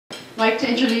like to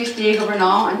introduce Diego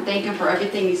Bernal and thank him for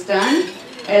everything he's done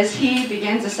as he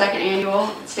begins the second annual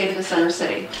State of the Center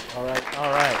City. All right, all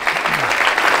right.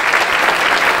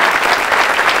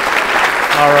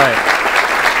 All right.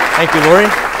 Thank you, Lori.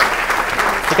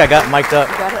 I think I got mic'd up.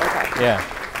 You got it? Okay. Yeah.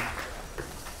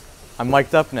 I'm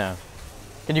mic'd up now.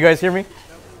 Can you guys hear me?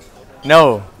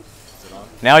 No.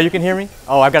 Now you can hear me?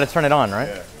 Oh, I've got to turn it on, right?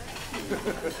 Yeah.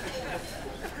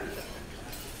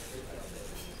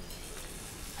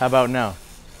 How about now?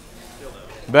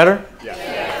 Better?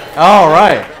 Yeah. All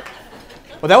right.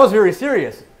 Well, that was very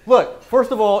serious. Look,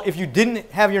 first of all, if you didn't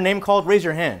have your name called, raise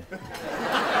your hand.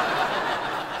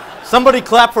 Somebody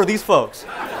clap for these folks.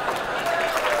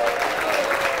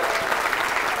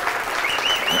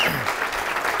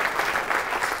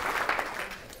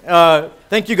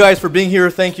 Thank you guys for being here.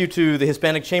 Thank you to the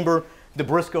Hispanic Chamber, the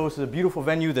Briscoe. This is a beautiful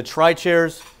venue, the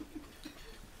Tri-Chairs.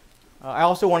 I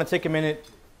also want to take a minute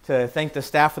to thank the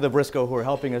staff of the Briscoe who are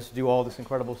helping us do all this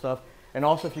incredible stuff. And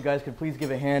also, if you guys could please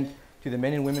give a hand to the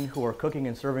men and women who are cooking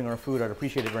and serving our food, I'd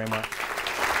appreciate it very much.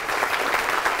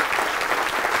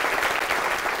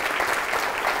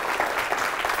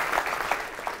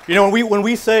 You know, when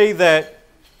we say that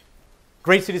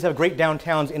great cities have great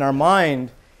downtowns, in our mind,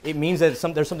 it means that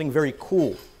there's something very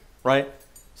cool, right?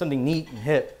 Something neat and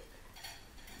hip.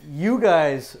 You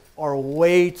guys are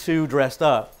way too dressed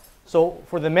up. So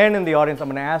for the men in the audience, I'm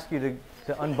going to ask you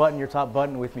to unbutton your top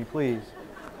button with me, please.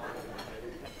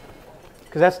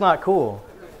 Because that's not cool.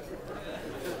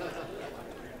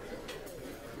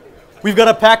 We've got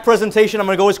a packed presentation. I'm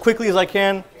going to go as quickly as I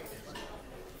can.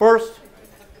 First,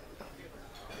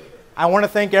 I want to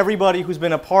thank everybody who's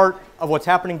been a part of what's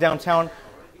happening downtown.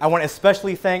 I want to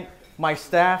especially thank my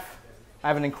staff. I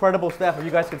have an incredible staff. If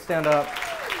you guys could stand up.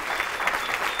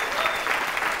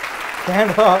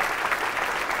 Stand up.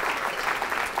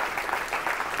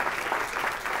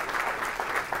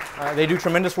 They do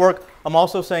tremendous work. I'm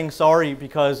also saying sorry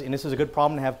because, and this is a good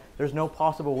problem to have, there's no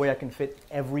possible way I can fit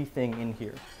everything in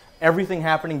here. Everything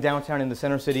happening downtown in the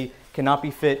center city cannot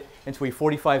be fit into a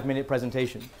 45-minute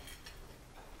presentation.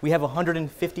 We have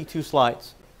 152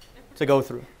 slides to go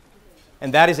through.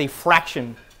 And that is a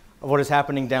fraction of what is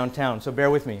happening downtown, so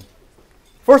bear with me.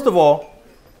 First of all,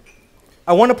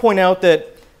 I want to point out that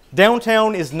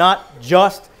downtown is not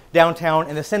just downtown,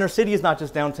 and the center city is not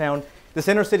just downtown. The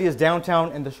center city is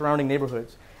downtown and the surrounding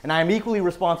neighborhoods. And I am equally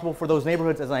responsible for those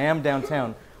neighborhoods as I am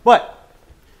downtown. But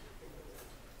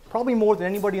probably more than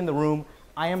anybody in the room,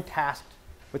 I am tasked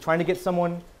with trying to get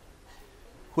someone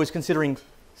who is considering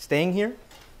staying here,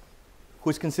 who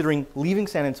is considering leaving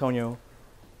San Antonio,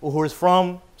 or who is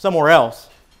from somewhere else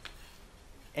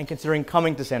and considering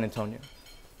coming to San Antonio.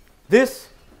 This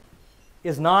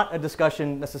is not a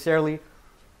discussion necessarily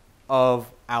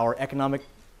of our economic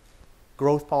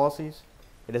growth policies.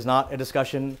 It is not a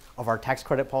discussion of our tax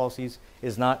credit policies. It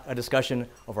is not a discussion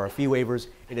of our fee waivers.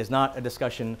 It is not a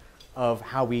discussion of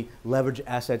how we leverage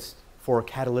assets for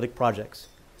catalytic projects,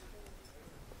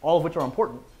 all of which are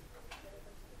important.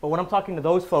 But when I'm talking to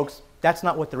those folks, that's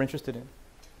not what they're interested in.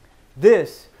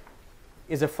 This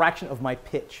is a fraction of my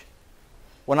pitch.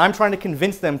 When I'm trying to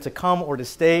convince them to come or to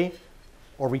stay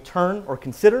or return or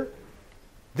consider,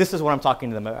 this is what I'm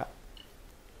talking to them about.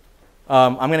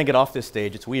 I'm going to get off this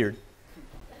stage. It's weird.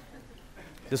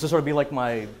 This will sort of be like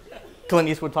my Clint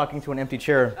Eastwood talking to an empty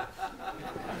chair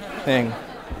thing.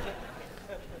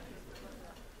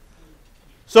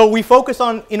 So we focus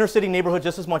on inner city neighborhoods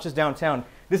just as much as downtown.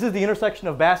 This is the intersection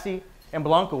of Bassi and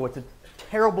Blanco. It's a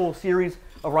terrible series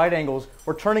of right angles.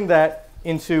 We're turning that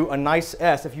into a nice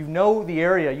S. If you know the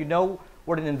area, you know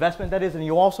what an investment that is, and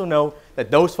you also know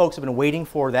that those folks have been waiting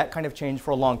for that kind of change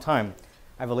for a long time.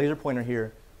 I have a laser pointer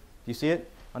here. Do you see it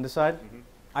on this side? Mm-hmm.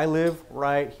 I live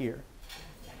right here.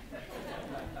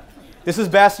 This is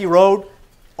Bassi Road.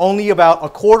 Only about a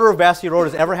quarter of Bassi Road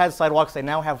has ever had sidewalks. They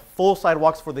now have full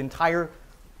sidewalks for the entire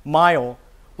mile.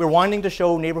 We're wanting to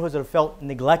show neighborhoods that have felt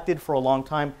neglected for a long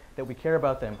time that we care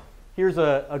about them. Here's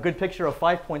a good picture of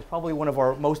 5 Points, probably one of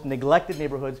our most neglected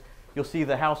neighborhoods. You'll see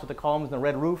the house with the columns and the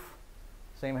red roof.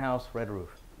 Same house, red roof.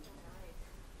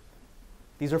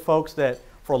 These are folks that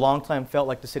for a long time felt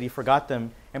like the city forgot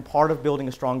them, and part of building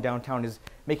a strong downtown is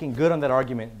making good on that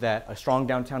argument that a strong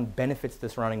downtown benefits the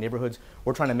surrounding neighborhoods.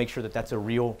 We're trying to make sure that that's a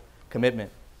real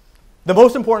commitment. The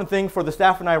most important thing for the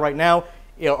staff and I right now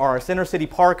are our center city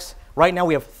parks. Right now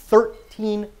we have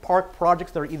 13 park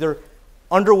projects that are either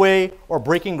underway or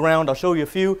breaking ground. I'll show you a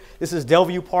few. This is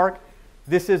Delview Park.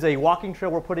 This is a walking trail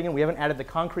we're putting in. We haven't added the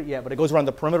concrete yet, but it goes around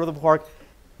the perimeter of the park.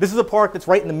 This is a park that's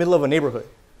right in the middle of a neighborhood,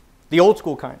 the old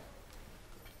school kind.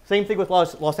 Same thing with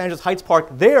Los Angeles Heights Park.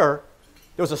 There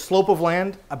there was a slope of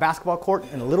land, a basketball court,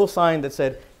 and a little sign that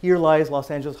said, "Here lies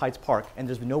Los Angeles Heights Park," and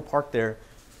there's been no park there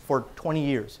for 20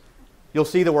 years. You'll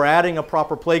see that we're adding a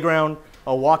proper playground,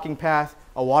 a walking path,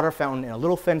 a water fountain, and a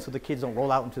little fence so the kids don't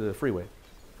roll out into the freeway.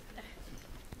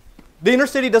 The inner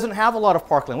city doesn't have a lot of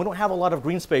parkland. We don't have a lot of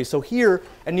green space. So here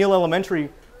at Neal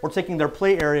Elementary, we're taking their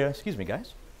play area, excuse me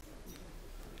guys,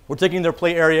 we're taking their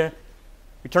play area,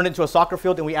 we turned it into a soccer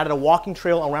field, and we added a walking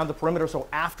trail around the perimeter so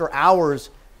after hours,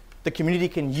 the community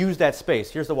can use that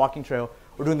space. Here's the walking trail.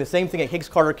 We're doing the same thing at Higgs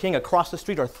Carter King. Across the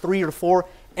street are 3 or 4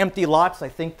 empty lots. I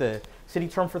think the city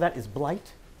term for that is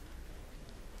blight.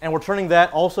 And we're turning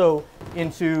that also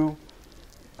into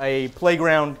a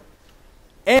playground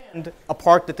and a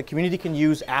park that the community can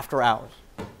use after hours.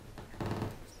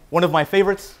 One of my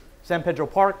favorites, San Pedro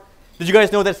Park. Did you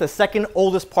guys know that's the second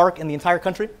oldest park in the entire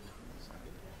country?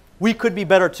 We could be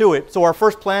better to it. So our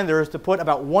first plan there is to put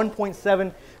about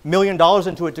 $1.7 million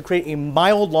into it to create a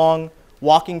mile-long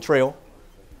walking trail.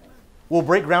 We'll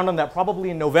break ground on that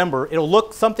probably in November. It'll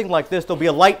look something like this. There'll be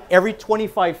a light every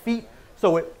 25 feet.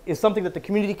 So it is something that the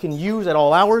community can use at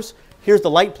all hours. Here's the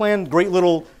light plan, great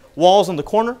little walls in the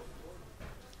corner.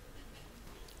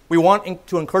 We want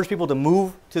to encourage people to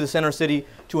move to the center city,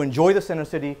 to enjoy the center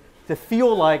city, to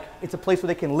feel like it's a place where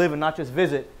they can live and not just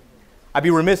visit. I'd be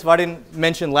remiss if I didn't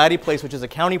mention Laddie Place, which is a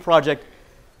county project.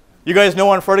 You guys know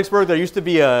on Fredericksburg there used to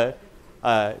be a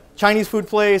Chinese food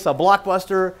place, a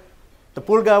Blockbuster. The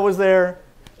Purga was there,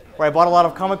 where I bought a lot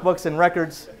of comic books and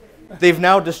records. They've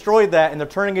now destroyed that, and they're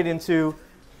turning it into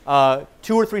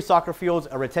 2 or 3 soccer fields,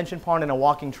 a retention pond, and a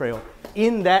walking trail.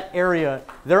 In that area,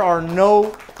 there are no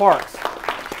parks.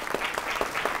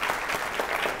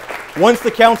 Once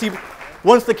the county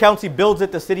builds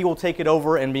it, the city will take it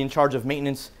over and be in charge of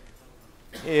maintenance.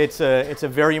 It's a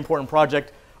very important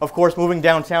project. Of course, moving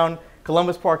downtown,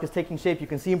 Columbus Park is taking shape. You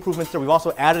can see improvements there. We've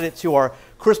also added it to our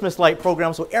Christmas light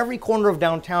program. So every corner of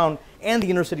downtown and the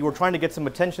inner city, we're trying to get some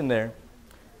attention there.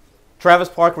 Travis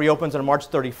Park reopens on March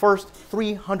 31st,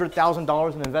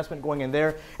 $300,000 in investment going in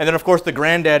there. And then, of course, the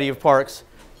granddaddy of parks,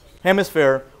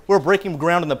 Hemisphere. We're breaking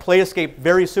ground on the Play Escape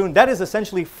very soon. That is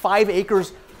essentially 5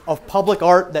 acres of public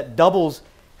art that doubles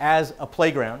as a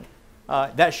playground.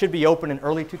 That should be open in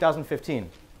early 2015.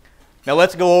 Now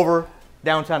let's go over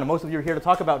downtown. And most of you are here to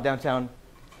talk about downtown.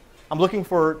 I'm looking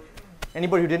for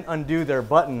anybody who didn't undo their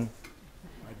button.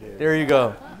 I did. There you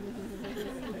go.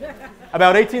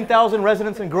 About 18,000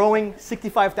 residents and growing,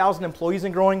 65,000 employees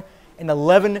and growing, an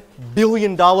 $11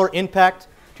 billion impact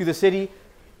to the city,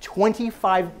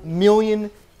 25 million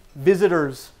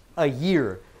visitors a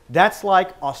year. That's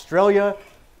like Australia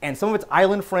and some of its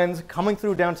island friends coming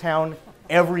through downtown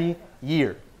every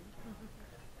year.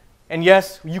 And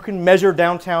yes, you can measure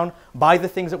downtown by the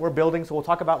things that we're building, so we'll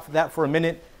talk about that for a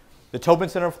minute. The Tobin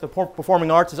Center for the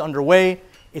Performing Arts is underway.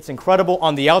 It's incredible.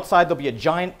 On the outside, there'll be a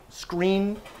giant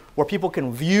screen where people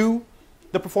can view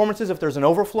the performances if there's an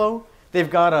overflow. They've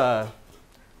got I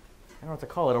don't know what to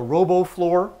call it, a robo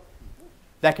floor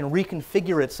that can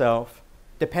reconfigure itself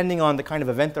depending on the kind of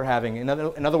event they're having. In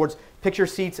other words, picture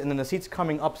seats and then the seats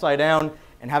coming upside down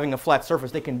and having a flat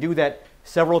surface. They can do that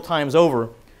several times over.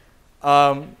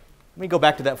 Let me go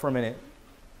back to that for a minute.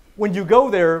 When you go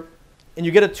there and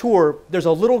you get a tour, there's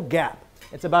a little gap.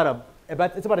 It's about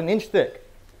an inch thick.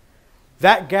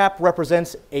 That gap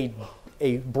represents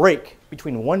a break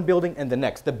between one building and the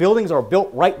next. The buildings are built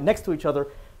right next to each other,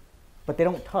 but they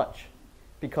don't touch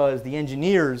because the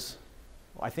engineers,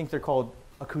 I think they're called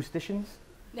acousticians,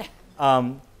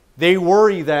 they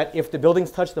worry that if the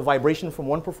buildings touch, the vibration from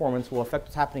one performance will affect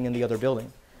what's happening in the other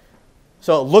building.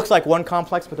 So it looks like one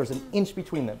complex, but there's an inch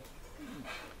between them.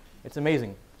 It's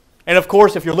amazing. And of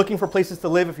course, if you're looking for places to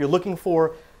live, if you're looking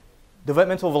for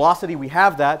developmental velocity, we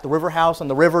have that. The River House on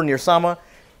the river near Sama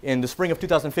in the spring of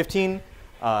 2015,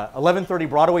 1130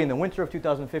 Broadway in the winter of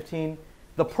 2015.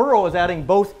 The Pearl is adding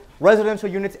both residential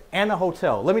units and a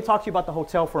hotel. Let me talk to you about the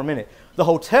hotel for a minute. The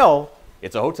hotel,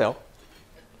 it's a hotel,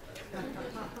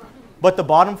 but the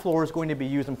bottom floor is going to be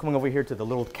used. I'm coming over here to the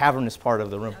little cavernous part of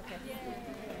the room.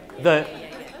 Okay.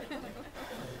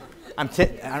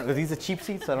 Are these the cheap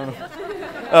seats? I don't know.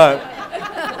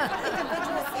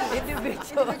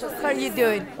 How are you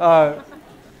doing?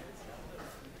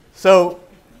 So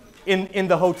in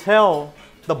the hotel,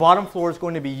 the bottom floor is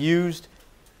going to be used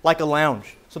like a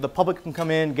lounge. So the public can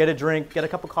come in, get a drink, get a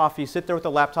cup of coffee, sit there with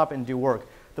a laptop and do work.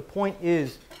 The point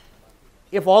is,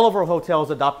 if all of our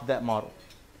hotels adopted that model,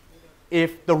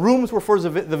 if the rooms were for the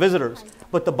visitors,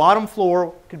 but the bottom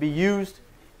floor could be used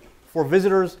for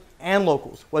visitors and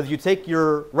locals, whether you take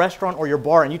your restaurant or your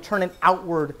bar and you turn it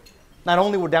outward, not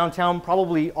only would downtown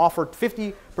probably offer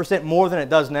 50% more than it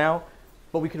does now,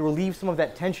 but we could relieve some of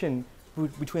that tension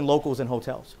between locals and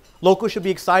hotels. Locals should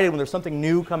be excited when there's something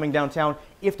new coming downtown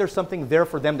if there's something there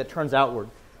for them that turns outward.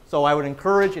 So I would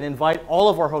encourage and invite all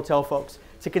of our hotel folks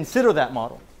to consider that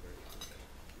model.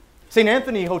 St.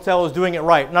 Anthony Hotel is doing it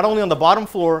right. Not only on the bottom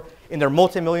floor in their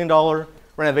multi-million-dollar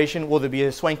renovation will there be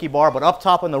a swanky bar, but up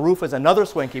top on the roof is another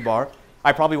swanky bar.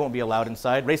 I probably won't be allowed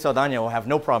inside. Ray Saldana will have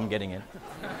no problem getting in.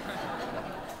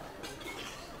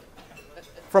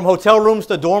 From hotel rooms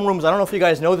to dorm rooms, I don't know if you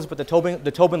guys know this, but the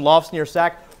Tobin Lofts near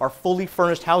SAC are fully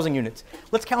furnished housing units.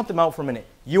 Let's count them out for a minute.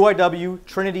 UIW,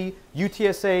 Trinity,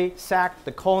 UTSA, SAC,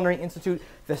 the Culinary Institute,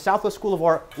 the Southwest School of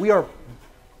Art, we are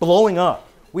blowing up.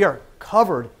 We are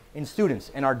covered in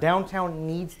students, and our downtown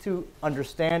needs to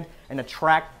understand and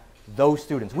attract those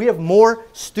students. We have more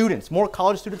students, more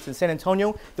college students in San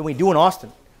Antonio than we do in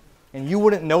Austin. And you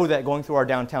wouldn't know that going through our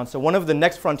downtown. So one of the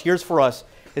next frontiers for us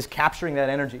is capturing that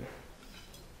energy.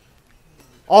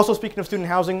 Also, speaking of student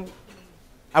housing,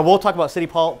 I will talk about city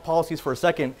policies for a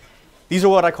second. These are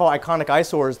what I call iconic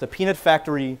eyesores. The Peanut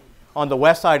Factory on the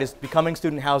west side is becoming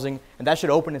student housing, and that should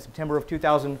open in September of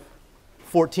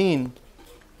 2014.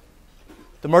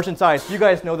 The Merchant's Ice, you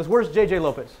guys know this. Where's JJ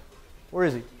Lopez? Where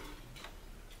is he?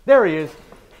 There he is.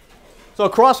 So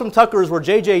across from Tucker's, where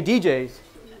JJ DJs,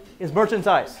 is Merchant's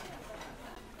Ice.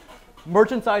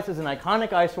 Merchant's Ice is an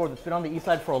iconic eyesore that's been on the east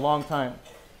side for a long time.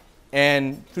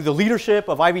 And through the leadership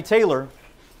of Ivy Taylor,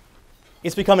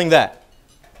 it's becoming that.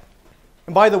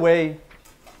 And by the way, you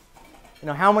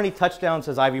know, how many touchdowns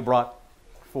has Ivy brought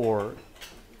for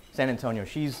San Antonio?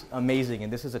 She's amazing,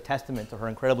 and this is a testament to her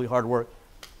incredibly hard work.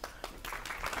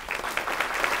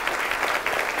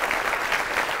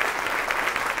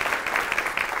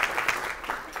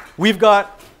 We've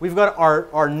got our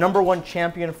 #1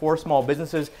 champion for small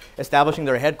businesses establishing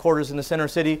their headquarters in the center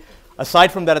city.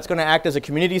 Aside from that, it's going to act as a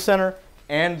community center,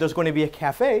 and there's going to be a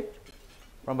cafe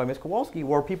run by Ms. Kowalski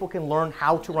where people can learn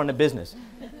how to run a business.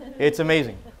 It's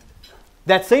amazing.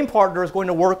 That same partner is going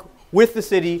to work with the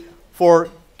city for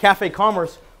Cafe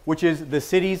Commerce, which is the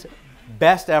city's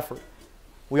best effort.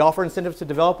 We offer incentives to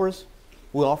developers.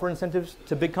 We offer incentives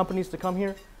to big companies to come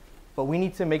here, but we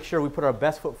need to make sure we put our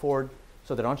best foot forward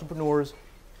so that entrepreneurs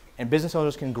and business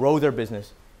owners can grow their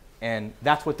business. And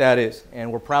that's what that is.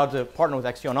 And we're proud to partner with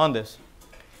Acción on this.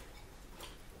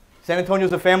 San Antonio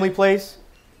is a family place.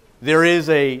 There is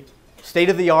a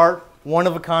state-of-the-art,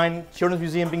 one-of-a-kind children's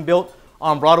museum being built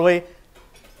on Broadway.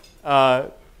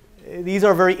 These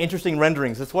are very interesting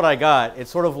renderings. That's what I got. It's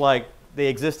sort of like they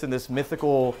exist in this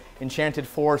mythical, enchanted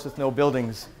forest with no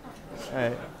buildings.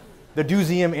 The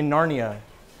Dooseum in Narnia.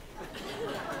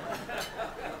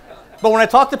 But when I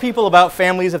talk to people about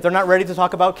families, if they're not ready to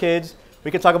talk about kids, we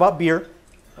can talk about beer.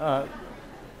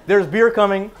 There's beer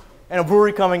coming and a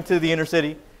brewery coming to the inner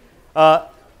city.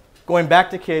 Going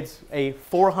back to kids, a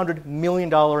 $400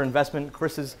 million investment.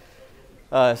 Chris's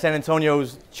San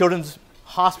Antonio's Children's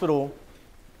Hospital.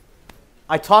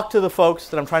 I talked to the folks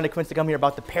that I'm trying to convince to come here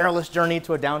about the perilous journey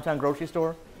to a downtown grocery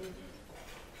store.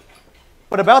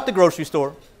 But about the grocery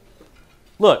store,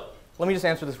 look, let me just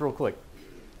answer this real quick.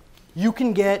 You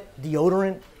can get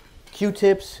deodorant,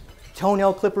 Q-tips,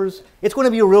 toenail clippers. It's going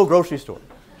to be a real grocery store.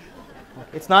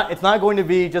 It's not going to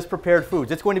be just prepared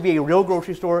foods. It's going to be a real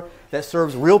grocery store that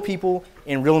serves real people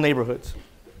in real neighborhoods.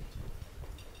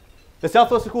 The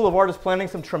Southwest School of Art is planning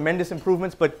some tremendous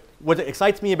improvements, but what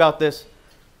excites me about this,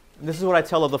 and this is what I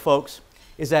tell of the folks,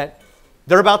 is that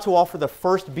they're about to offer the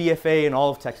first BFA in all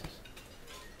of Texas.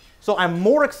 So I'm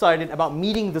more excited about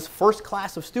meeting this first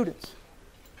class of students.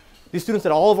 These students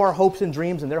that all of our hopes and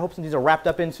dreams and their hopes and dreams are wrapped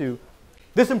up into.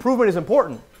 This improvement is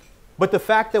important, but the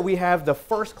fact that we have the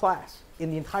first class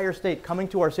in the entire state coming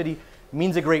to our city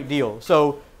means a great deal.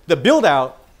 So the build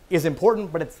out is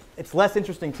important, but it's less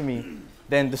interesting to me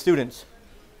than the students.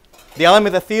 The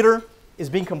Alameda Theater is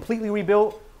being completely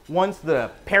rebuilt. Once the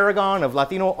paragon of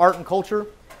Latino art and culture,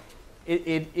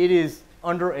 it is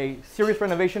under a serious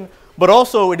renovation, but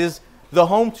also it is the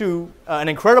home to an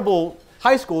incredible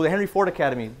high school, the Henry Ford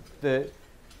Academy. I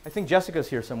think Jessica's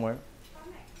here somewhere.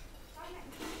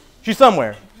 She's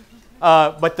somewhere.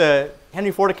 But the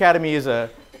Henry Ford Academy is a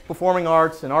performing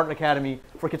arts and art academy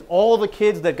for kids. All the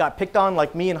kids that got picked on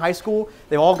like me in high school,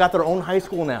 they've all got their own high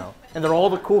school now. And they're all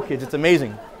the cool kids. It's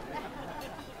amazing.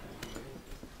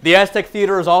 The Aztec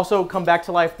Theater has also come back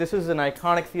to life. This is an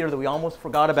iconic theater that we almost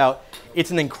forgot about.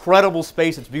 It's an incredible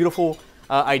space. It's beautiful.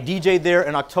 I DJ'd there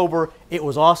in October. It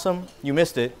was awesome. You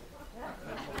missed it.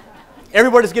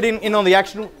 Everybody's getting in on the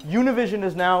action. Univision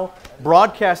is now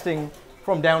broadcasting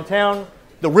from downtown.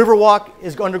 The Riverwalk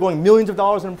is undergoing millions of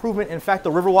dollars in improvement. In fact, the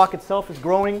Riverwalk itself is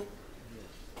growing.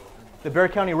 The Bexar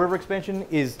County River expansion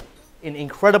is an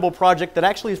incredible project that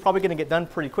actually is probably going to get done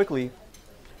pretty quickly.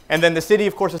 And then the city,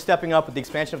 of course, is stepping up with the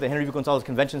expansion of the Henry V. Gonzalez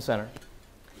Convention Center.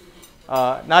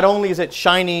 Not only is it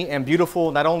shiny and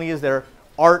beautiful, not only is there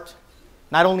art,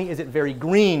 not only is it very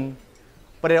green,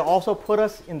 but it also put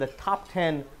us in the top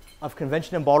 10 of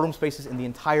convention and ballroom spaces in the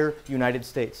entire United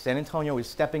States. San Antonio is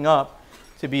stepping up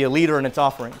to be a leader in its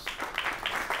offerings.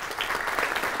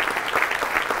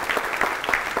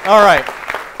 All right.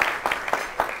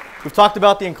 We've talked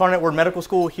about the Incarnate Word Medical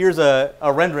School. Here's a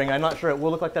rendering. I'm not sure it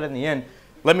will look like that in the end.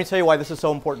 Let me tell you why this is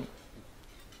so important.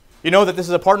 You know that this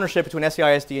is a partnership between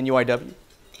SCISD and UIW.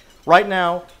 Right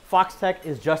now, Fox Tech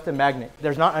is just a magnet.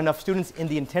 There's not enough students in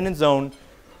the attendance zone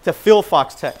to fill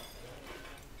Fox Tech.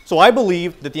 So I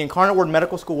believe that the Incarnate Word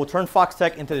Medical School will turn Fox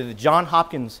Tech into the Johns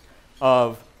Hopkins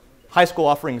of high school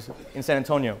offerings in San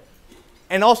Antonio.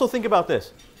 And also think about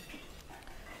this.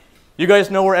 You guys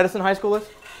know where Edison High School is?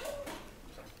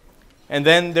 And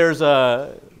then there's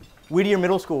Whittier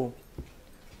Middle School.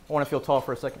 I want to feel tall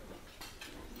for a second.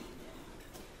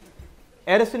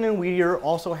 Edison and Whittier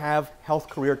also have health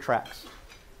career tracks.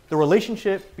 The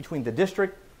relationship between the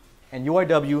district and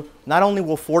UIW not only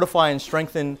will fortify and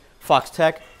strengthen Fox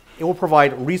Tech, it will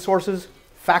provide resources,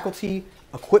 faculty,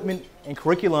 equipment, and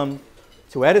curriculum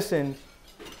to Edison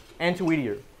and to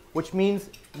Whittier, which means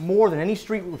more than any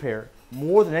street repair,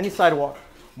 more than any sidewalk,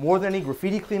 more than any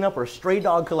graffiti cleanup or stray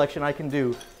dog collection I can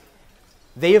do,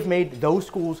 they have made those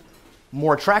schools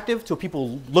more attractive to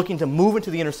people looking to move into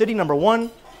the inner city, number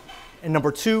one. And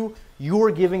number two, you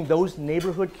are giving those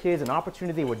neighborhood kids an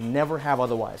opportunity they would never have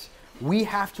otherwise. We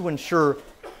have to ensure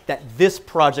that this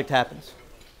project happens.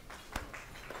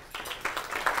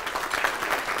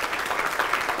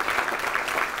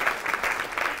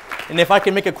 And if I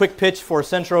can make a quick pitch for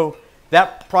Centro,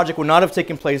 that project would not have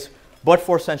taken place but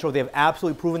for Centro. They have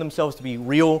absolutely proven themselves to be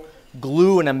real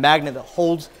glue and a magnet that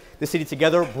holds the city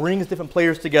together, brings different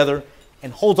players together,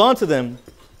 and holds on to them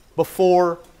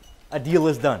before a deal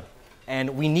is done.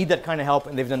 And we need that kind of help,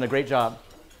 and they've done a great job.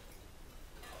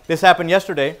 This happened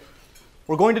yesterday.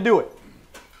 We're going to do it.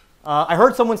 I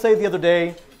heard someone say the other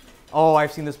day, oh,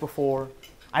 I've seen this before.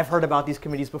 I've heard about these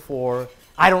committees before.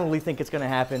 I don't really think it's going to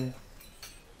happen.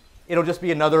 It'll just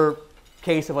be another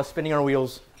case of us spinning our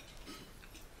wheels.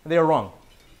 They are wrong.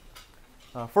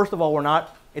 First of all,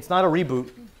 it's not a reboot.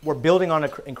 We're building on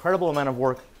an incredible amount of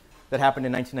work that happened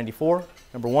in 1994,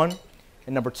 number one.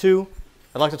 And number two,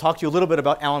 I'd like to talk to you a little bit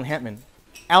about Alan Hantman.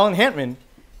 Alan Hantman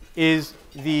is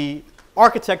the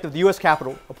architect of the U.S.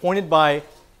 Capitol, appointed by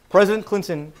President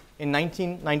Clinton in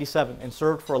 1997 and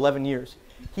served for 11 years.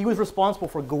 He was responsible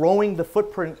for growing the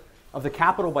footprint of the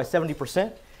Capitol by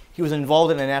 70%. He was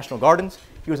involved in the National Gardens.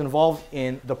 He was involved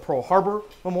in the Pearl Harbor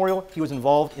Memorial. He was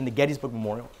involved in the Gettysburg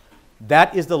Memorial.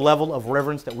 That is the level of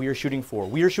reverence that we are shooting for.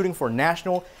 We are shooting for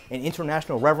national and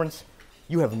international reverence.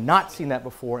 You have not seen that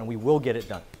before, and we will get it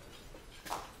done.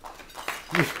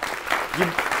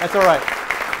 That's all right.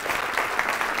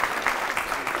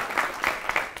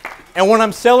 And when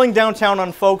I'm selling downtown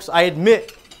on folks, I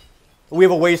admit we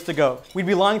have a ways to go. We'd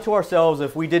be lying to ourselves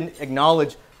if we didn't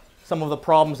acknowledge some of the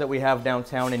problems that we have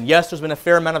downtown. And yes, there's been a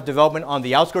fair amount of development on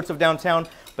the outskirts of downtown,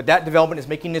 but that development is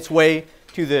making its way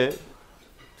to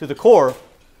the core.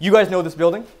 You guys know this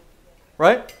building,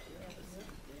 right?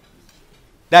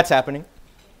 That's happening.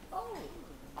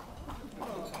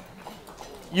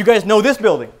 You guys know this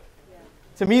building.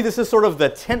 To me, this is sort of the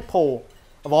tent pole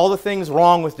of all the things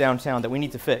wrong with downtown that we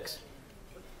need to fix.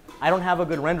 I don't have a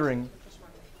good rendering,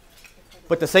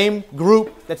 but the same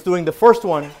group that's doing the first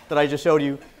one that I just showed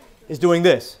you is doing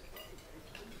this.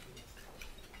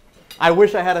 I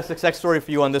wish I had a success story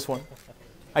for you on this one.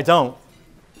 I don't.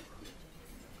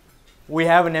 We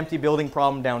have an empty building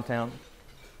problem downtown.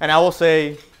 And I will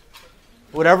say,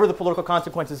 whatever the political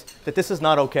consequences, that this is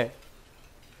not okay.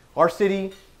 Our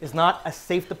city is not a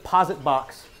safe deposit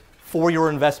box for your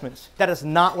investments. That is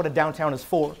not what a downtown is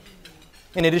for.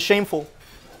 And it is shameful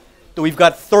that we've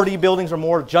got 30 buildings or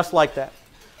more just like that.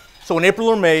 So in April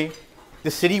or May,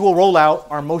 the city will roll out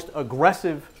our most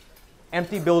aggressive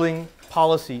empty building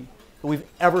policy that we've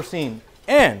ever seen.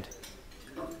 And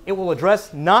it will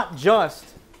address not just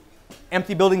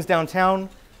empty buildings downtown,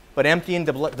 but empty and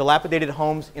dilapidated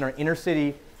homes in our inner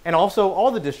city and also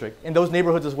all the district in those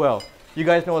neighborhoods as well. You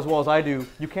guys know as well as I do,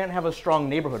 you can't have a strong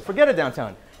neighborhood. Forget it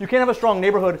downtown. You can't have a strong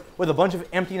neighborhood with a bunch of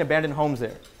empty and abandoned homes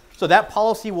there. So that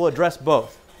policy will address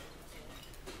both.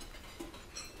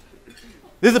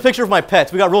 This is a picture of my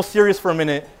pets. We got real serious for a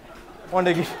minute.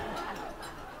 You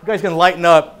guys can lighten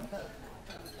up.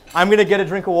 I'm going to get a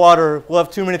drink of water. We'll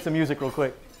have 2 minutes of music real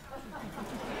quick.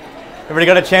 Everybody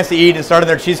got a chance to eat and start on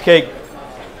their cheesecake.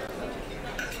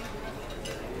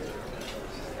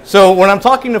 So when I'm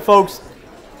talking to folks,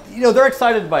 they're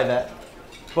excited by that.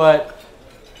 But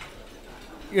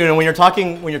when you're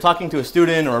talking to a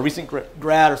student or a recent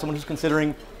grad or someone who's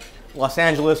considering Los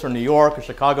Angeles or New York or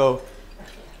Chicago,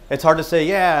 it's hard to say,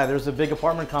 yeah, there's a big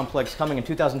apartment complex coming in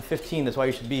 2015, that's why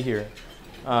you should be here.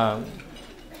 They're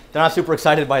not super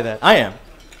excited by that. I am,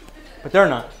 but they're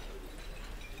not.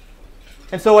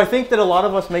 And so I think that a lot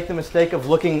of us make the mistake of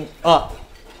looking up,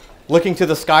 looking to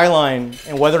the skyline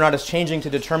and whether or not it's changing to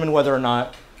determine whether or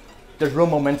not there's real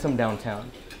momentum downtown.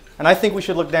 And I think we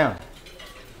should look down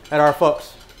at our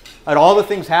folks, at all the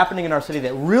things happening in our city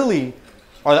that really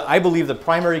are, I believe, the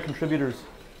primary contributors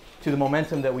to the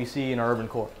momentum that we see in our urban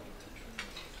core.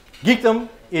 Geekdom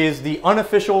is the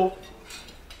unofficial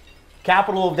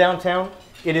capital of downtown.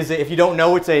 It is, if you don't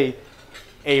know, it's a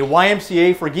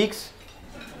YMCA for geeks.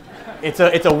 It's a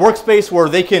workspace where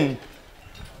they can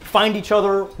find each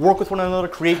other, work with one another,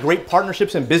 create great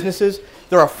partnerships and businesses.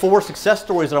 There are 4 success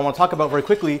stories that I want to talk about very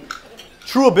quickly.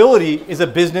 True Ability is a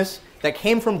business that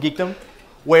came from Geekdom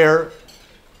where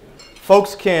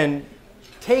folks can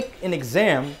take an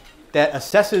exam that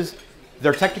assesses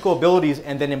their technical abilities,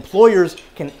 and then employers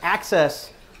can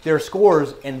access their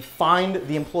scores and find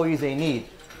the employees they need.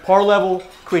 Par Level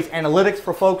creates analytics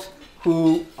for folks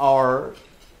who are,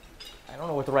 I don't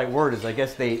know what the right word is, I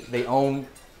guess they own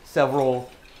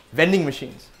several vending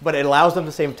machines, but it allows them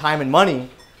to save time and money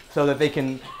so that they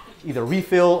can either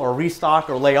refill or restock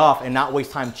or lay off and not waste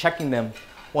time checking them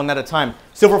one at a time.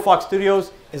 Silver Fox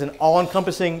Studios is an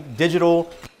all-encompassing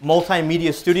digital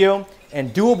multimedia studio,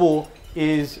 and Doable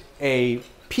is a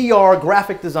PR,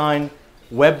 graphic design,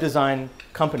 web design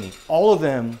company. All of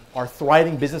them are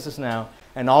thriving businesses now,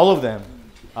 and all of them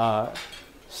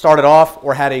started off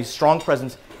or had a strong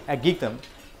presence at Geekdom.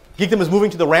 Geekdom is moving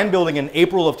to the Rand building in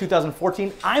April of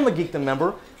 2014. I'm a Geekdom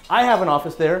member. I have an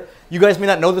office there. You guys may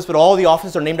not know this, but all the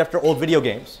offices are named after old video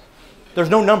games. There's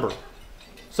no number.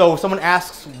 So if someone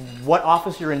asks what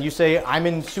office you're in, you say, I'm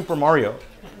in Super Mario.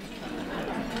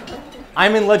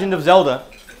 I'm in Legend of Zelda.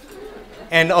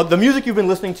 And the music you've been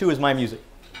listening to is my music.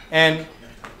 And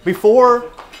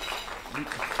before,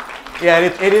 yeah,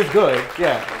 it is good,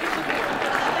 yeah.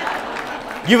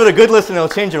 Give it a good listen, it'll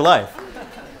change your life.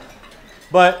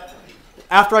 But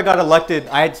after I got elected,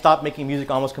 I had stopped making music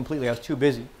almost completely. I was too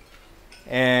busy.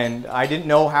 And I didn't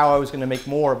know how I was going to make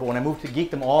more, but when I moved to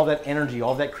Geekdom, all that energy,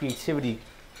 all that creativity,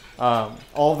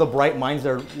 all the bright minds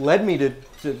there led me to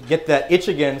get that itch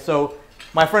again. So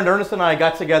my friend Ernest and I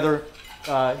got together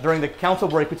during the council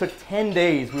break. We took 10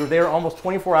 days. We were there almost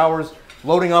 24 hours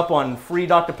loading up on free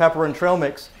Dr. Pepper and trail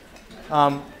mix.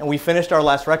 And we finished our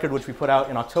last record, which we put out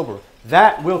in October.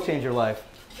 That will change your life.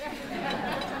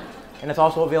 And it's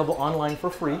also available online for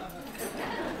free.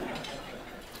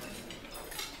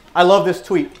 I love this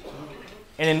tweet.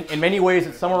 And in many ways,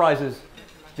 it summarizes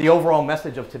the overall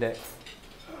message of today.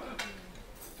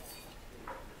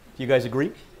 Do you guys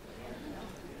agree?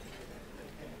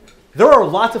 There are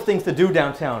lots of things to do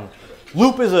downtown.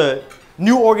 Loop is a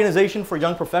new organization for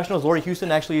young professionals. Lori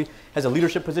Houston actually has a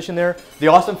leadership position there. The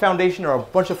Awesome Foundation are a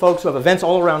bunch of folks who have events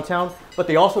all around town, but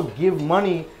they also give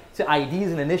money to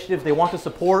ideas and initiatives they want to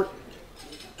support.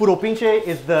 Puro Pinche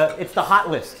is it's the hot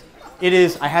list. It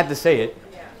is, I had to say it.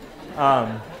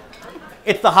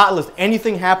 It's the hot list.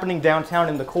 Anything happening downtown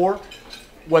in the core,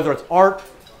 whether it's art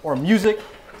or music,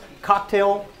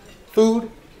 cocktail,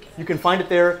 food, you can find it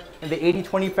there. And the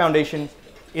 80/20 Foundation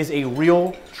is a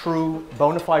real, true,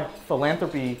 bona fide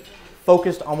philanthropy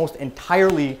focused almost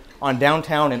entirely on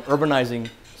downtown and urbanizing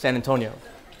San Antonio.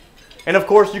 And of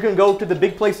course, you can go to the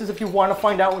big places if you want to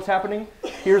find out what's happening.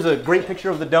 Here's a great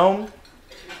picture of the Dome.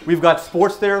 We've got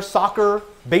sports there, soccer,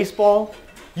 baseball,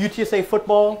 UTSA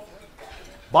football,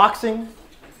 boxing.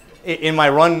 In my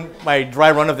dry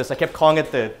run of this, I kept calling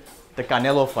it the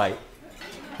Canelo fight,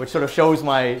 which sort of shows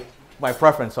my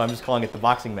preference, so I'm just calling it the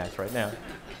boxing match right now.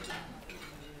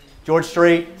 George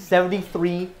Strait,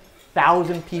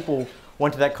 73,000 people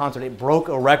went to that concert. It broke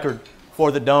a record for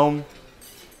the Dome.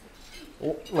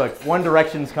 Look, One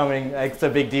Direction's coming. It's a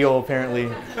big deal,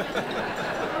 apparently.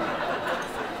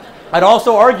 I'd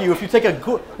also argue if you take a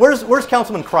good... Where's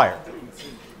Councilman Cryer?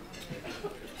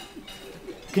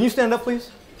 Can you stand up,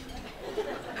 please?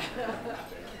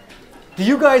 Do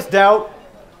you guys doubt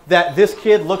that this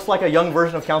kid looks like a young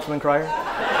version of Councilman Cryer?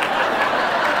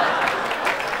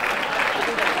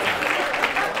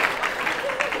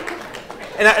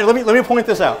 And let me point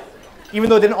this out. Even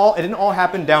though it didn't all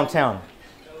happen downtown.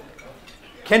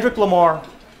 Kendrick Lamar,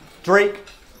 Drake,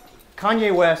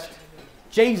 Kanye West,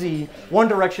 Jay-Z, One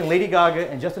Direction, Lady Gaga,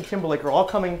 and Justin Timberlake are all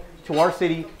coming to our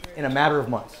city in a matter of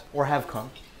months, or have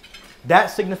come. That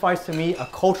signifies to me a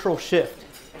cultural shift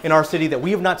in our city that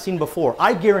we have not seen before.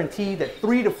 I guarantee that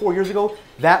 3 to 4 years ago,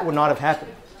 that would not have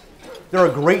happened. There are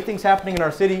great things happening in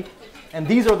our city, and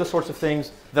these are the sorts of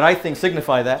things that I think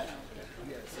signify that.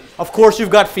 Of course, you've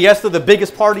got Fiesta, the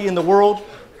biggest party in the world.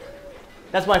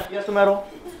 That's my Fiesta medal.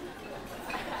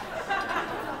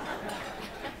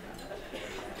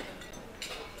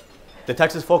 The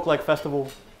Texas Folklife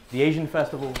Festival, the Asian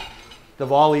Festival,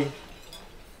 Diwali,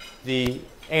 the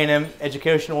A&M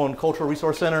Educational and Cultural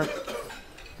Resource Center,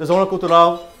 the Zona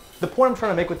Cultural. The point I'm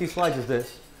trying to make with these slides is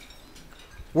this.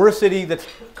 We're a city that's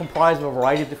comprised of a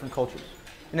variety of different cultures.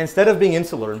 And instead of being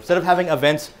insular, instead of having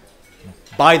events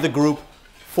by the group,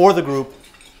 for the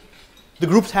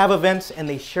groups have events and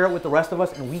they share it with the rest of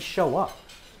us and we show up.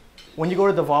 When you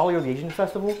go to Diwali or the Asian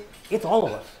Festival, it's all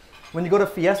of us. When you go to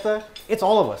Fiesta, it's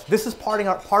all of us. This is part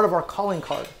of our calling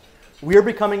card. We are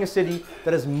becoming a city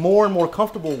that is more and more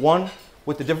comfortable, one,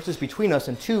 with the differences between us,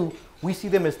 and two, we see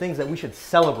them as things that we should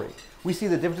celebrate. We see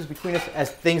the differences between us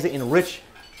as things that enrich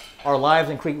our lives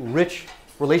and create rich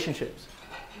relationships.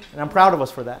 And I'm proud of us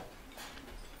for that.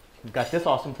 We've got this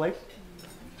awesome place.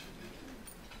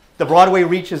 The Broadway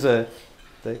Reach is the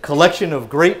collection of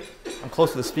great, I'm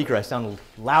close to the speaker, I sound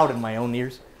loud in my own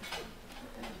ears.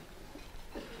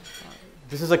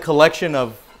 This is a collection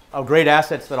of great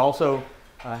assets that also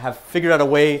have figured out a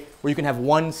way where you can have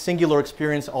one singular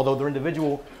experience, although they're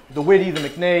individual. The Whitty, the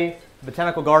McNay, the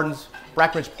Botanical Gardens,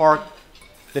 Brackenridge Park,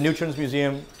 the New Children's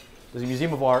Museum, the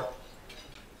Museum of Art.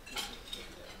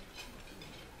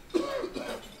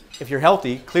 If you're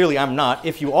healthy, clearly I'm not.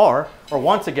 If you are, or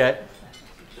want to get,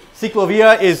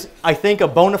 Ciclovia is, I think, a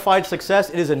bona fide success.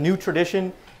 It is a new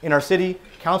tradition in our city.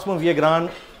 Councilman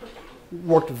Villagran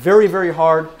worked very, very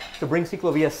hard to bring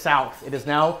Ciclovia south. It is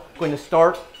now going to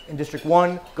start in District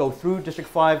 1, go through District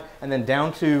 5, and then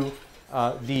down to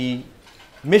the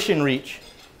Mission Reach,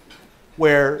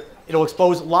 where it'll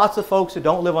expose lots of folks who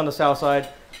don't live on the south side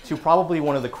to probably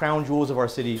one of the crown jewels of our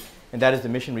city, and that is the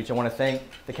Mission Reach. I want to thank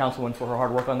the councilwoman for her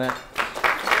hard work on that.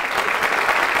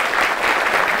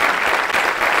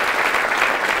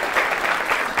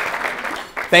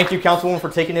 Thank you, councilwoman, for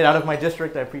taking it out of my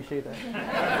district. I appreciate that.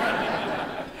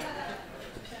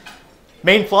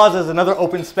 Main Plaza is another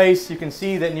open space. You can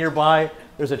see that nearby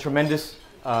there's a tremendous,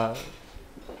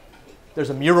 there's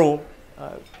a mural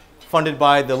funded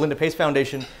by the Linda Pace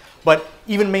Foundation. But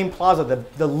even Main Plaza,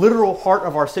 the literal heart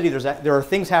of our city, there are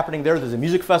things happening there. There's a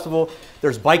music festival,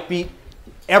 there's Bike Beat.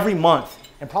 Every month,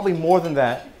 and probably more than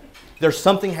that, there's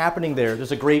something happening there.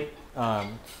 There's a great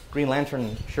Green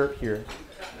Lantern shirt here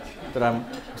that I'm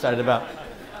excited about.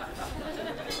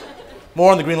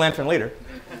 More on the Green Lantern later.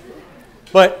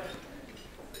 But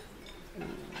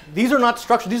these are not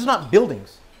structures, these are not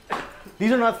buildings.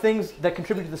 These are not things that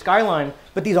contribute to the skyline,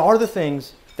 but these are the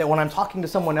things that when I'm talking to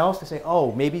someone else, they say,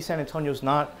 oh, maybe San Antonio's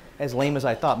not as lame as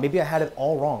I thought. Maybe I had it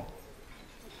all wrong.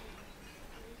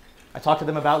 I talked to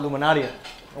them about Luminaria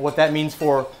and what that means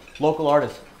for local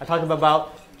artists. I talked to them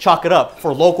about Chalk It Up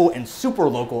for local and super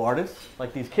local artists,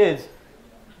 like these kids.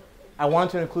 I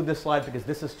wanted to include this slide because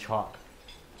this is chalk.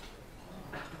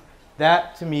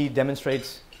 That, to me,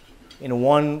 demonstrates in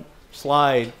one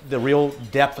slide the real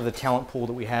depth of the talent pool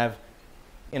that we have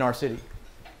in our city.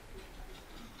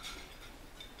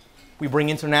 We bring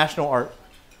international art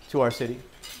to our city.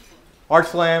 Art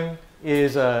Slam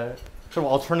is a sort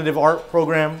of alternative art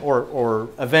program or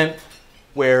event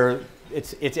where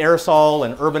it's aerosol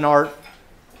and urban art.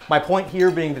 My point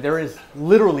here being that there is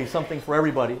literally something for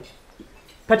everybody.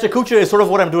 Pechacucha is sort of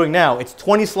what I'm doing now. It's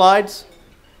 20 slides.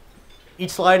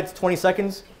 Each slide is 20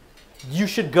 seconds. You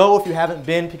should go if you haven't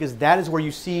been because that is where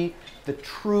you see the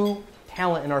true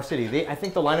talent in our city. I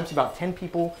think the lineup's about 10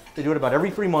 people. They do it about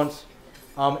every 3 months.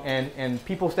 And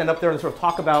people stand up there and sort of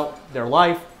talk about their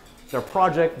life, their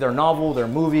project, their novel, their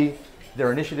movie,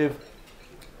 their initiative.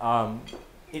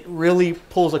 It really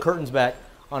pulls the curtains back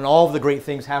on all of the great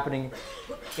things happening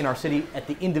in our city at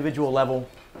the individual level.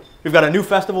 We've got a new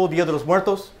festival, Dia de los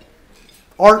Muertos.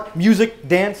 Art, music,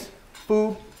 dance,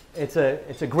 food. It's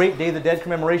a great Day of the Dead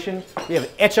commemoration. We have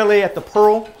Echale at the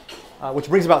Pearl, which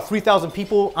brings about 3,000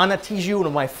 people. Ana Tijoux, one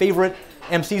of my favorite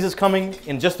MCs, is coming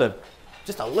in just a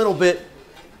little bit.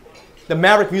 The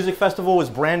Maverick Music Festival is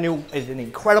brand new. It's an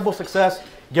incredible success.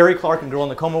 Gary Clark and Girl in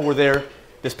the Coma were there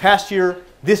this past year.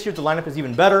 This year the lineup is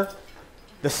even better.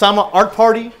 The Sama Art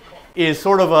Party is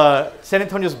sort of San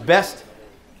Antonio's best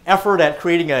effort at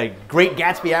creating a great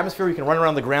Gatsby atmosphere. You can run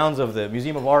around the grounds of the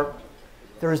Museum of Art.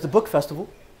 There is the Book Festival.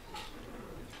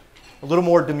 A little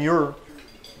more demure,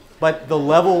 but the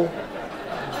level,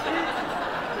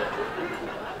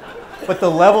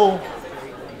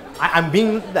 I'm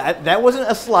being, that wasn't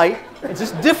a slight, it's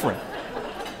just different.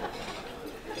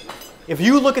 If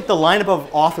you look at the lineup of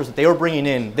authors that they were bringing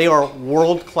in, they are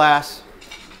world-class,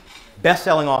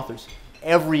 best-selling authors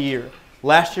every year.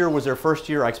 Last year was their first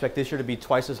year. I expect this year to be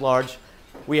twice as large.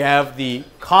 We have the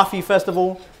Coffee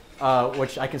Festival,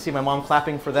 which I can see my mom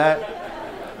clapping for that,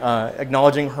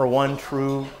 acknowledging her one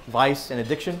true vice and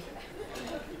addiction.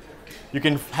 You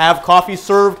can have coffee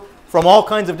served from all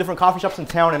kinds of different coffee shops in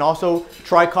town and also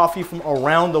try coffee from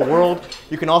around the world.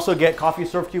 You can also get coffee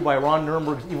served to you by Ron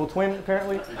Nuremberg's evil twin,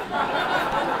 apparently.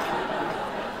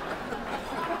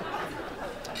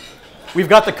 We've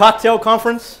got the cocktail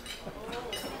conference.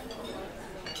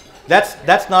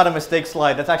 That's not a mistake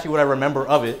slide. That's actually what I remember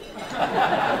of it.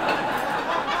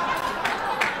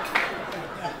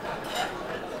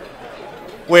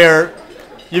 Where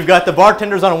you've got the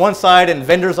bartenders on one side and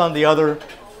vendors on the other,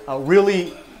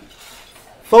 really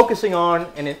focusing on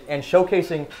and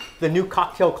showcasing the new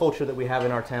cocktail culture that we have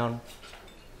in our town.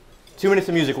 2 minutes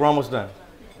of music, we're almost done.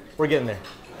 We're getting there.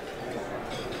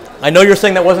 I know you're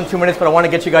saying that wasn't 2 minutes, but I want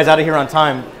to get you guys out of here on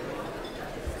time.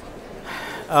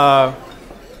 I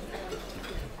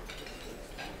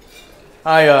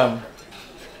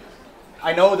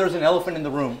know there's an elephant in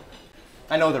the room.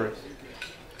 I know there is.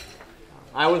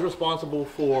 I was responsible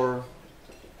for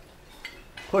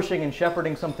pushing and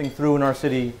shepherding something through in our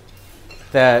city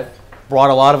that brought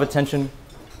a lot of attention.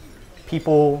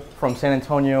 People from San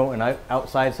Antonio and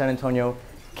outside San Antonio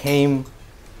came.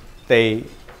 They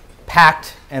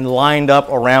packed and lined up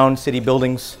around city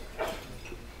buildings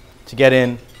to get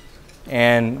in,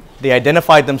 and they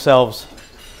identified themselves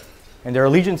and their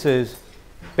allegiances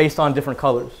based on different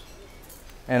colors.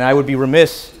 And I would be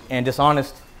remiss and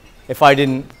dishonest if I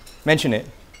didn't mention it.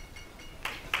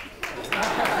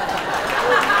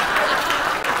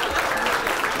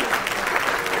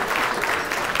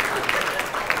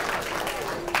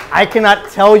 I cannot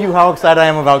tell you how excited I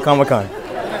am about Comic-Con.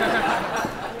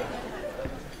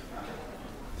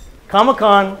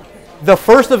 Comic-Con, the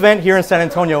first event here in San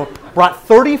Antonio, brought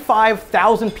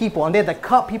 35,000 people, and they had to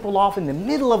cut people off in the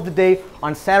middle of the day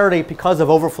on Saturday because of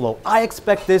overflow. I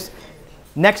expect this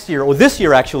next year, or this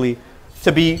year actually,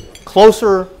 to be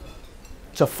closer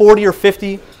to 40 or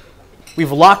 50.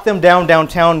 We've locked them down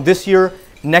downtown this year.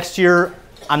 Next year,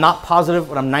 I'm not positive,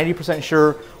 but I'm 90%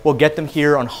 sure we'll get them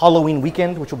here on Halloween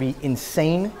weekend, which will be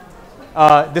insane.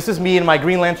 This is me in my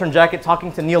Green Lantern jacket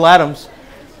talking to Neil Adams.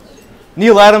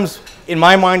 Neil Adams, in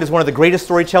my mind, is one of the greatest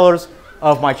storytellers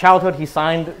of my childhood. He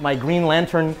signed my Green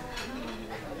Lantern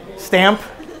stamp,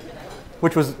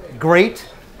 which was great.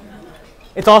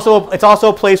 It's also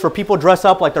a place where people dress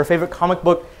up like their favorite comic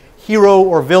book hero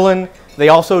or villain. They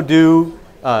also do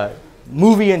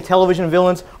movie and television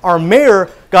villains. Our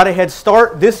mayor got a head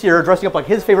start this year dressing up like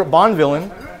his favorite Bond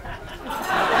villain.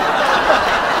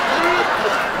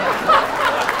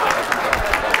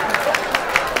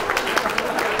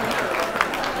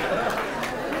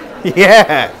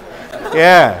 Yeah,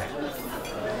 yeah.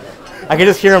 I can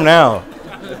just hear him now.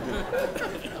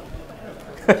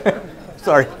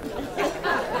 Sorry.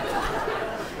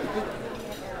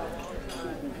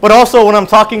 But also when I'm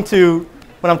talking to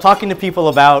people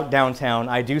about downtown,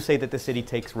 I do say that the city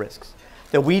takes risks,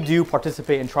 that we do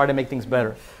participate and try to make things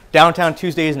better. Downtown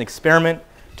Tuesday is an experiment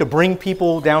to bring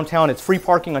people downtown. It's free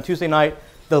parking on Tuesday night,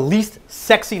 the least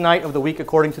sexy night of the week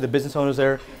according to the business owners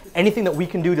there. Anything that we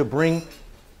can do to bring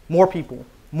more people,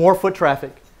 more foot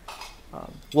traffic,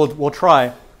 we'll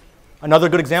try. Another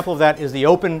good example of that is the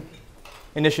Open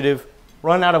initiative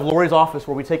run out of Lori's office,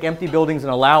 where we take empty buildings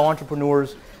and allow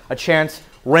entrepreneurs a chance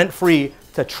rent-free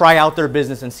to try out their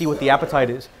business and see what the appetite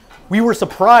is. We were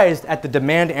surprised at the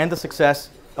demand and the success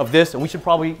of this, and we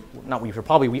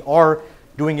are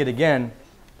doing it again.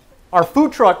 Our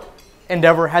food truck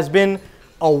endeavor has been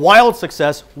a wild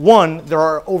success. One, there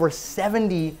are over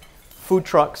 70 food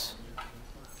trucks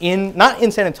not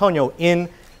in San Antonio, in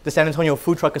the San Antonio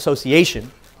Food Truck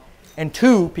Association. And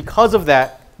two, because of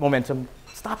that momentum,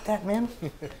 stop that, man.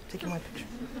 Taking my picture.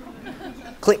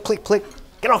 Click, click, click.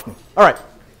 Get off me. All right.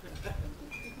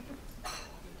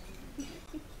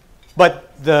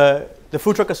 But the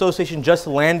Food Truck Association just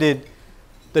landed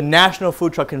the National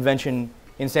Food Truck Convention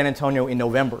in San Antonio in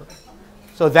November.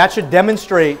 So that should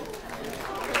demonstrate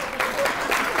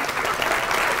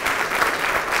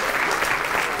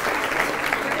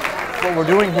what we're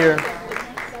doing here.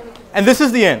 And this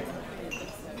is the end.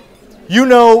 You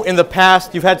know, in the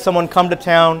past, you've had someone come to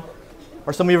town,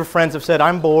 or some of your friends have said,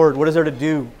 I'm bored, what is there to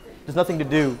do? There's nothing to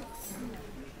do.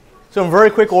 So in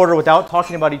very quick order, without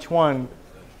talking about each one,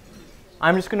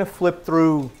 I'm just going to flip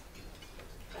through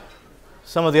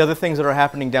some of the other things that are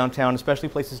happening downtown, especially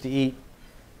places to eat.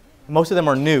 Most of them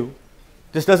are new.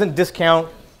 This doesn't discount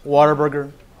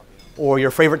Whataburger. or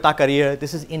your favorite taqueria.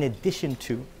 This is in addition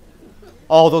to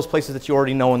all those places that you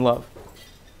already know and love.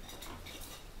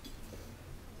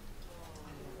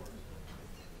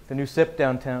 The new SIP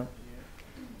downtown.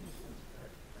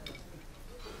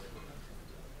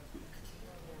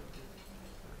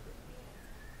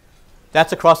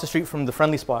 That's across the street from the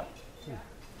Friendly Spot.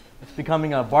 It's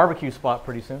becoming a barbecue spot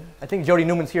pretty soon. I think Jody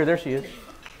Newman's here. There she is.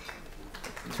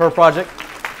 It's her project.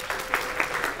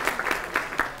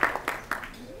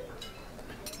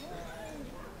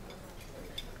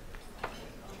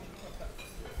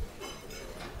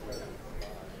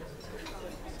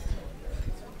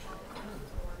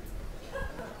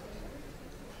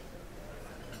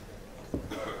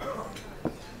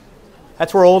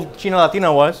 That's where old China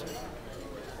Latina was.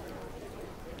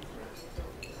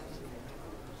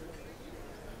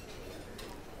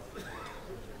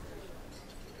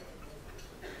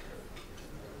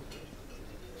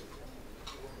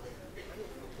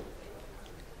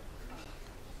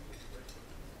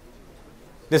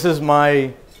 This is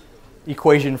my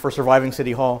equation for surviving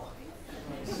City Hall.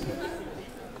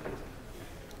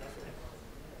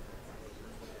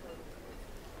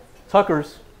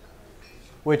 Tucker's,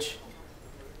 which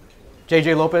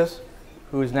JJ Lopez,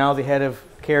 who is now the head of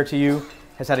KRTU,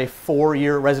 has had a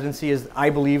 4-year residency as, I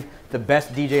believe, the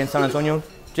best DJ in San Antonio.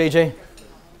 JJ,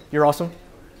 you're awesome.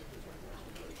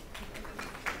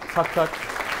 Tuck, tuck.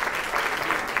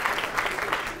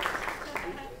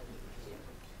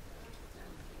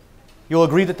 You'll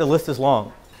agree that the list is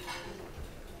long.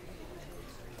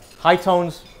 High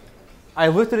Tones, I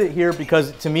listed it here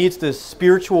because to me it's the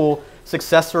spiritual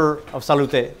successor of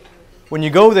Salute. When you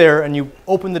go there and you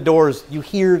open the doors, you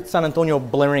hear San Antonio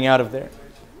blaring out of there.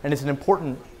 And it's an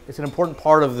important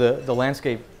part of the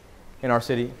landscape in our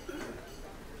city.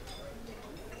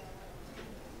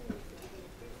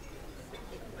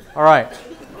 All right.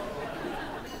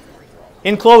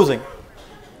 In closing,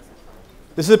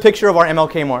 this is a picture of our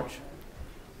MLK March.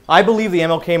 I believe the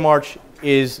MLK March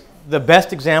is the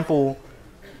best example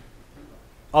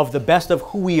of the best of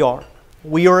who we are.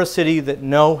 We are a city that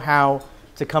know how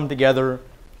to come together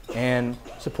and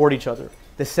support each other.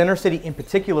 The Center City in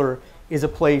particular is a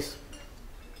place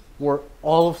where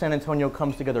all of San Antonio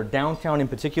comes together. Downtown in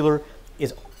particular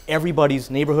is everybody's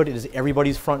neighborhood. It is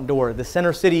everybody's front door. The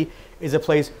Center City is a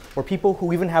place where people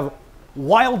who even have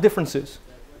wild differences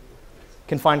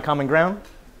can find common ground.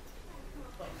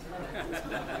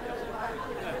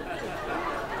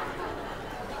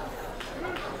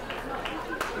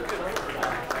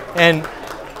 And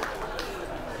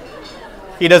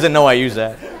he doesn't know I use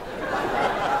that.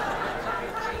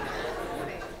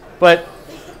 But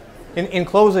in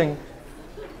closing,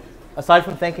 aside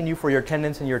from thanking you for your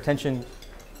attendance and your attention,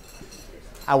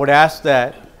 I would ask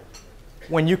that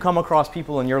when you come across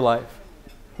people in your life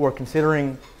who are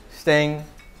considering staying,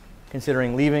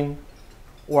 considering leaving,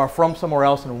 or are from somewhere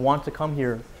else and want to come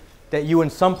here, that you in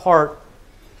some part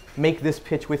make this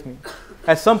pitch with me.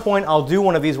 At some point, I'll do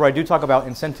one of these where I do talk about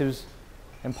incentives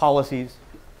and policies.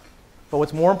 But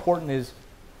what's more important is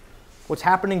what's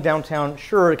happening downtown.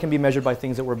 Sure, it can be measured by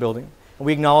things that we're building, and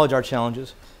we acknowledge our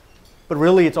challenges. But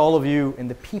really, it's all of you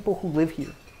and the people who live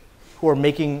here who are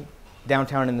making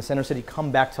downtown and the Center City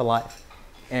come back to life.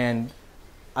 And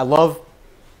I love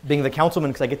being the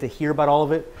councilman because I get to hear about all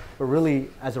of it. But really,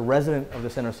 as a resident of the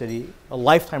Center City, a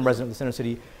lifetime resident of the Center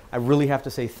City, I really have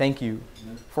to say thank you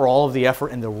for all of the effort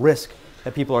and the risk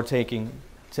that people are taking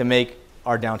to make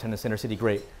our downtown and Center City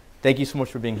great. Thank you so much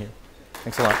for being here.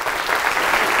 Thanks a lot.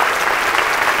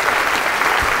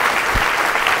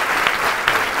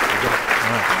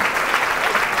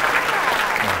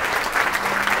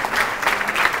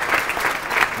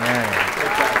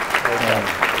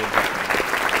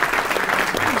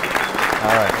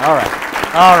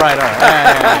 All right.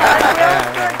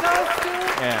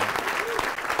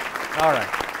 All right.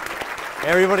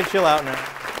 Everybody chill out now.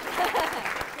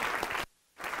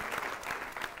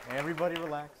 Everybody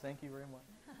relax. Thank you very much.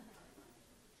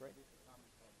 It's right here.